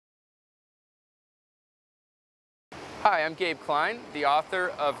Hi, I'm Gabe Klein, the author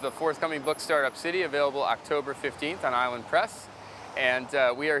of the forthcoming book Startup City, available October 15th on Island Press. And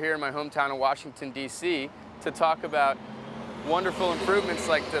we are here in my hometown of Washington, D.C. to talk about wonderful improvements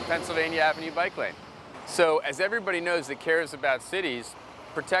like the Pennsylvania Avenue bike lane. So as everybody knows that cares about cities,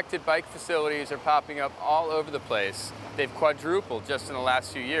 protected bike facilities are popping up all over the place. They've quadrupled just in the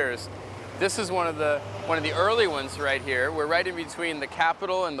last few years. This is one of the early ones right here. We're right in between the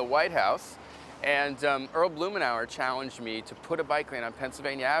Capitol and the White House. And Earl Blumenauer challenged me to put a bike lane on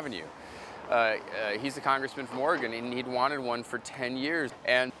Pennsylvania Avenue. He's a congressman from Oregon, and he'd wanted one for 10 years.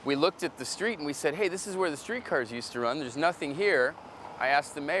 And we looked at the street and we said, hey, this is where the streetcars used to run. There's nothing here. I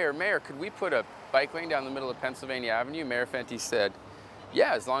asked the mayor, could we put a bike lane down the middle of Pennsylvania Avenue? Mayor Fenty said,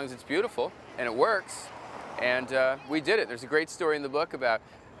 yeah, as long as it's beautiful and it works. And we did it. There's a great story in the book about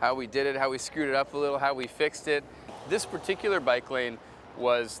how we did it, how we screwed it up a little, how we fixed it. This particular bike lane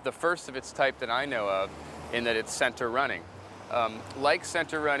was the first of its type that I know of in that it's center running. Like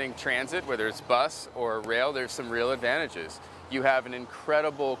center running transit, whether it's bus or rail, there's some real advantages. You have an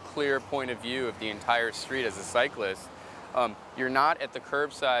incredible clear point of view of the entire street as a cyclist. You're not at the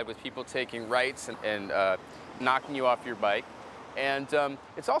curbside with people taking rights and knocking you off your bike. And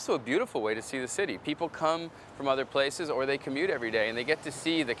it's also a beautiful way to see the city. People come from other places or they commute every day and they get to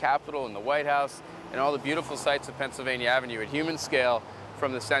see the Capitol and the White House and all the beautiful sights of Pennsylvania Avenue at human scale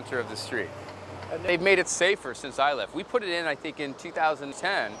from the center of the street. And they've made it safer since I left. We put it in, I think, in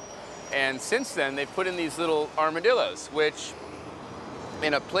 2010, and since then they've put in these little armadillos, which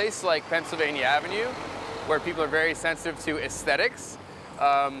in a place like Pennsylvania Avenue, where people are very sensitive to aesthetics,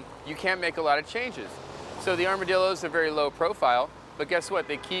 you can't make a lot of changes. So the armadillos are very low profile, but guess what?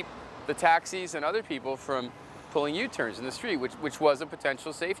 They keep the taxis and other people from pulling U-turns in the street, which was a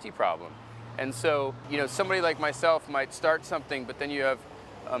potential safety problem. And so, you know, somebody like myself might start something, but then you have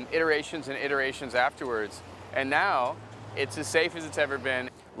iterations and iterations afterwards. And now it's as safe as it's ever been.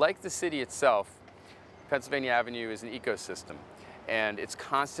 Like the city itself, Pennsylvania Avenue is an ecosystem, and it's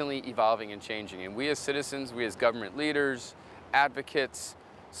constantly evolving and changing. And we as citizens, we as government leaders, advocates,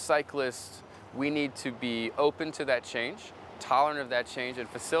 cyclists, we need to be open to that change, tolerant of that change, and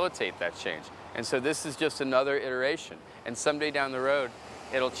facilitate that change. And so this is just another iteration. And someday down the road,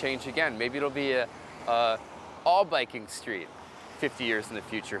 it'll change again. Maybe it'll be a all biking street 50 years in the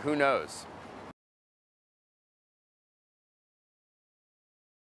future, who knows?